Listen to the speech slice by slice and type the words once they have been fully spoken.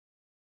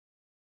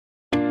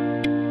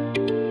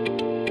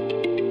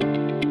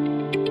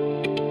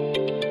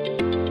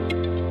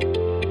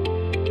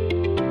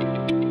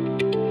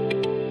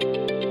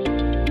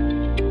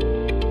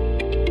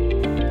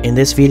In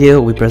this video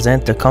we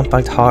present the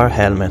Comact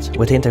Helmet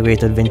with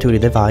integrated venturi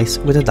device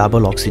with a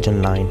double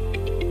oxygen line.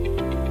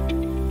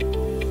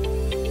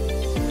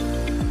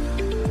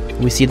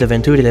 We see the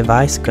venturi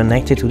device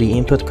connected to the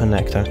input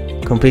connector,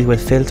 complete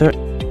with filter.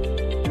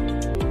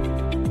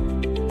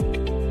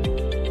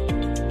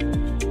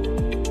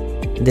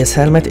 This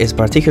helmet is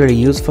particularly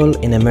useful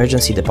in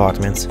emergency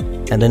departments,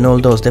 and in all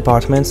those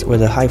departments where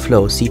the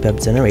high-flow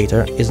CPAP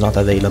generator is not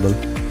available.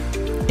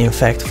 In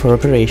fact, for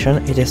operation,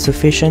 it is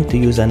sufficient to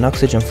use an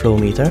oxygen flow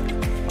meter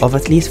of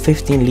at least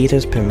 15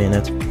 liters per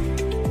minute.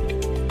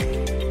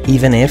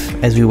 Even if,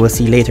 as we will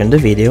see later in the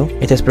video,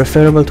 it is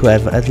preferable to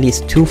have at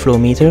least 2 flow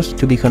meters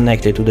to be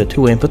connected to the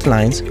 2 input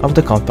lines of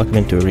the compact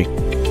venturi.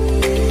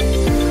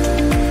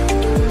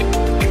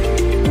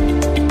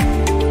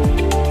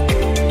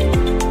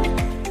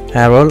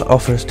 Harol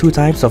offers 2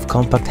 types of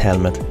compact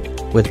helmet,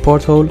 with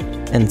porthole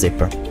and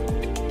zipper.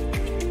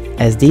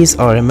 As these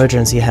are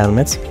emergency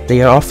helmets,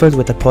 they are offered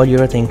with a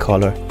polyurethane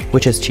color,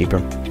 which is cheaper.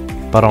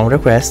 But on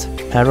request,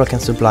 Harol can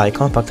supply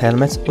compact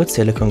helmets with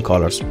silicone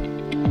colors.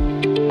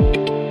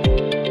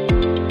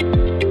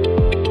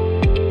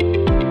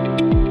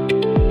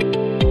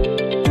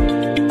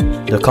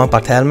 The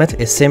compact helmet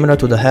is similar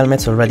to the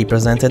helmets already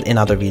presented in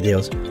other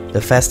videos,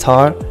 the Fast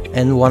HAR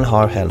and 1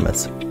 HAR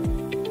helmets.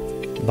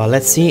 But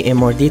let's see in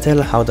more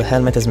detail how the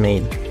helmet is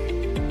made.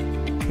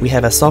 We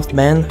have a soft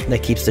band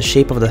that keeps the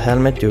shape of the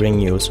helmet during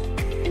use.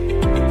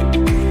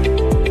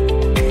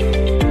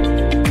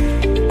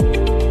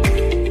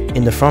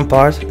 In the front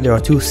part, there are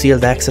 2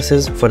 sealed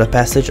accesses for the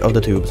passage of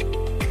the tubes.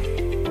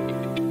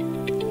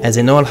 As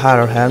in all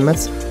HAR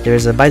helmets, there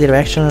is a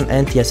bidirectional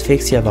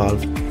anti-asphyxia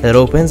valve that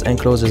opens and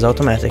closes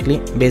automatically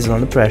based on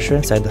the pressure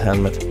inside the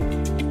helmet.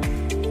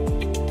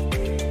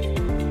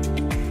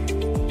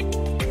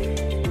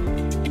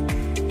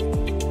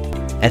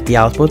 At the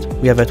output,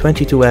 we have a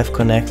 22F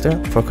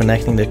connector for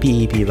connecting the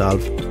PEP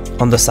valve.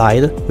 On the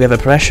side, we have a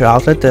pressure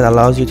outlet that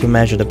allows you to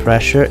measure the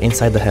pressure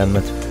inside the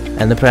helmet,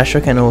 and the pressure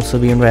can also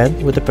be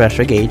read with the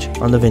pressure gauge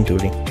on the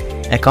venturi.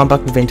 A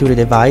compact venturi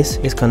device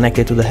is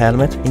connected to the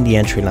helmet in the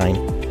entry line.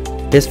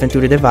 This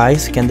venturi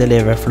device can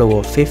deliver a flow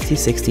of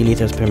 50-60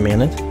 liters per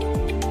minute,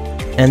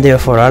 and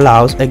therefore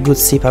allows a good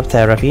CPAP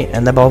therapy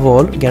and above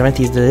all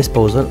guarantees the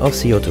disposal of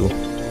CO2.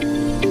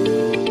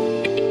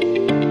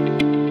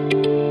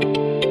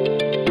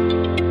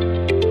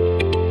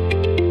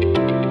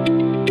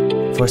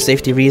 For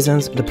safety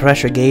reasons, the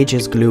pressure gauge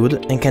is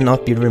glued and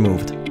cannot be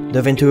removed.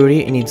 The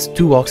venturi needs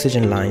 2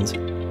 oxygen lines,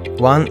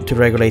 one to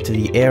regulate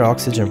the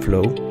air-oxygen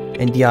flow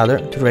and the other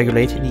to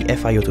regulate the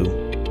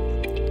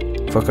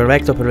FiO2. For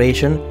correct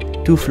operation,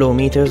 2 flow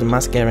meters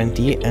must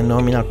guarantee a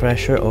nominal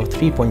pressure of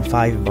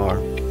 3.5 bar.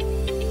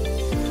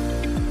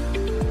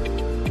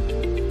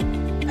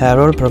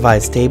 Harol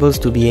provides tables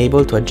to be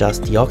able to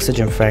adjust the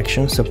oxygen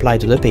fraction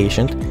supplied to the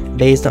patient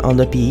based on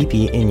the PEP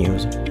in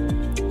use.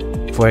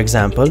 For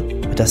example,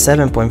 with a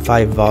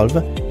 7.5 valve,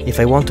 if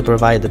I want to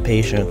provide the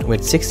patient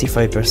with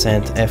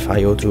 65%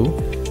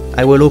 FiO2,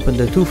 I will open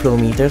the 2 flow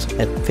meters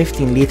at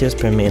 15 liters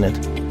per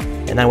minute,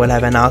 and I will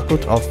have an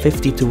output of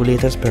 52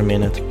 liters per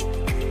minute.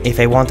 If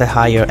I want a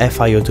higher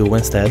FiO2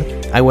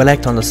 instead, I will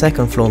act on the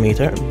second flow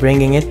meter,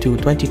 bringing it to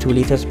 22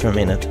 liters per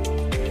minute.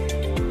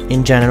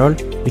 In general,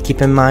 we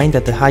keep in mind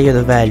that the higher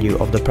the value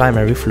of the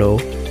primary flow,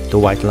 the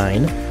white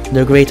line,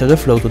 the greater the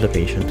flow to the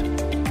patient.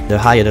 The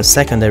higher the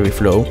secondary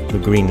flow, the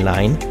green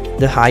line,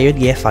 the higher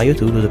the FiO2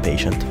 to the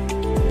patient.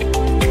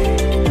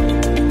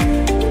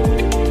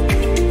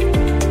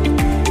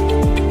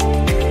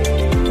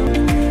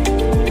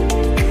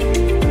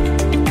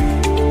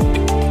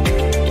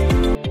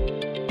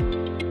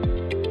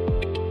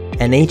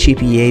 An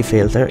HEPA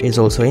filter is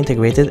also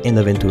integrated in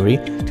the venturi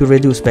to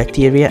reduce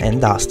bacteria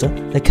and dust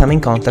that come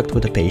in contact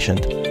with the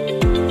patient.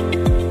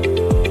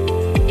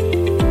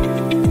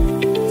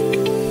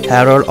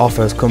 Harol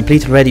offers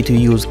complete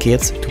ready-to-use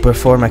kits to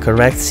perform a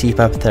correct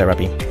CPAP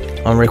therapy.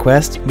 On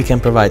request, we can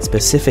provide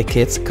specific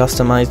kits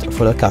customized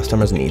for the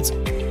customer's needs.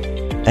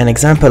 An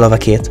example of a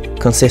kit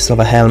consists of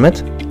a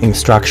helmet,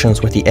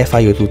 instructions with the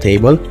FiO2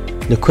 table,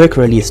 the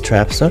quick-release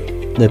straps,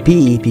 the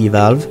PEP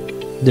valve,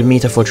 the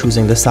meter for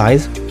choosing the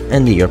size,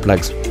 and the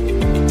earplugs.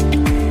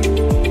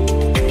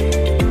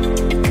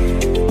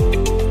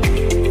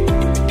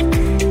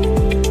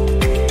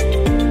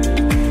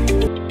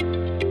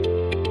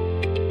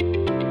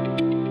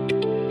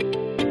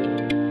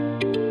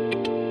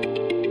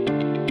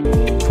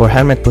 For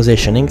helmet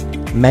positioning,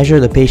 measure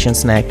the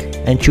patient's neck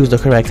and choose the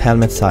correct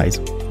helmet size.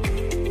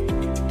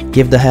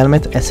 Give the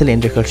helmet a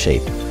cylindrical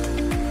shape.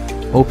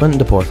 Open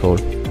the porthole.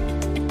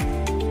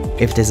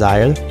 If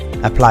desired,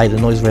 apply the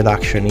noise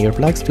reduction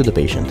earplugs to the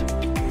patient.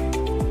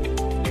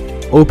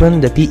 Open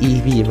the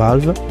PEP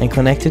valve and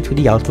connect it to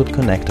the output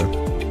connector.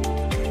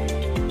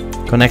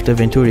 Connect the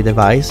venturi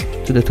device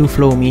to the 2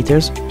 flow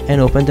meters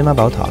and open them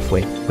about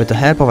halfway. With the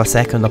help of a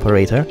second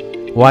operator,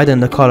 widen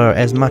the collar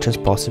as much as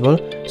possible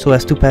so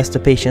as to pass the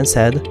patient's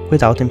head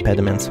without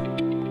impediments.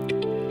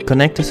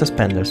 Connect the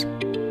suspenders.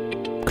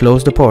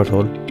 Close the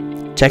porthole.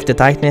 Check the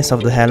tightness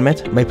of the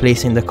helmet by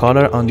placing the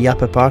collar on the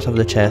upper part of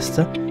the chest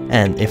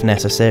and, if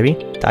necessary,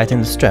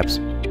 tighten the straps.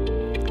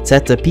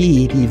 Set the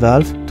PEP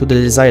valve to the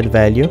desired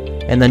value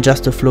and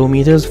adjust the flow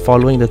meters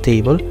following the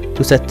table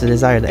to set the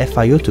desired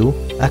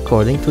FiO2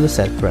 according to the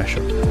set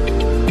pressure.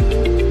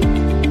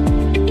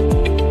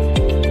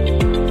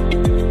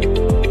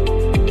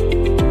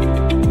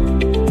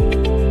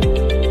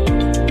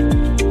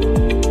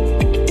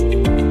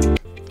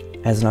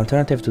 As an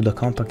alternative to the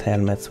compact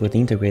helmets with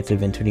integrated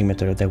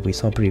venturimeter that we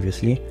saw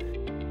previously,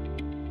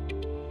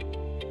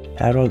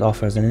 Harol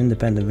offers an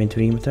independent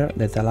venturimeter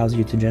that allows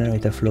you to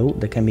generate a flow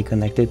that can be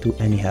connected to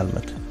any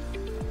helmet.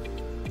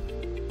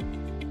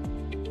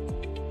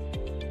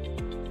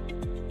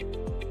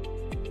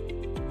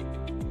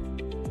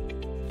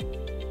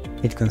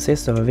 It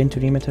consists of a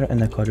venturimeter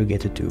and a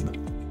corrugated tube.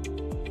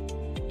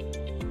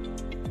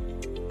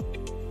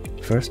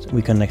 First,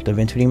 we connect the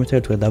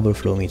venturimeter to a double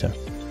flow meter.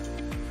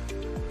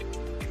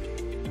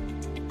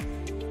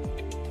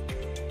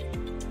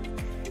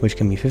 Which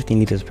can be 15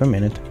 liters per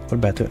minute, or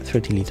better,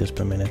 30 liters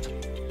per minute.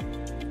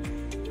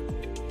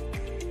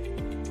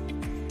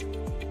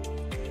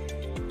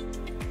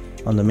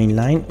 On the main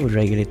line, we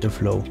regulate the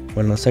flow,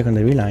 while on the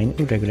secondary line,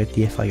 we regulate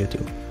the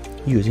FiO2,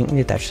 using the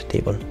attached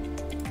table.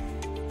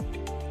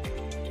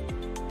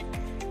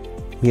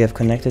 We have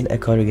connected a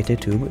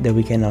corrugated tube that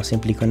we can now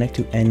simply connect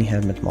to any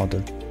helmet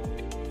model.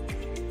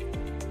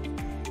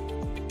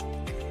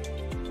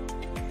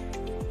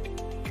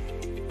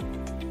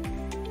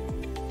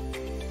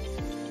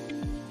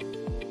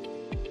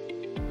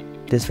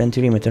 This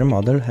venturimeter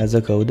model has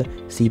a code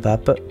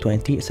CPAP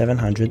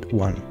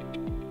 20701.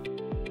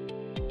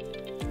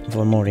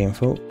 For more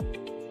info,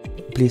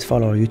 please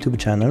follow our YouTube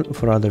channel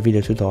for other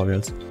video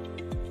tutorials,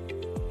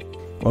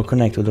 or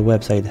connect to the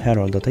website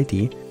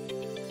harol.it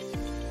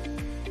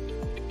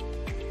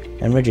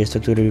and register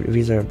to the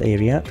reserved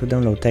area to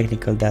download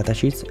technical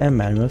datasheets and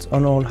manuals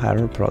on all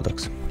Harol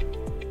products.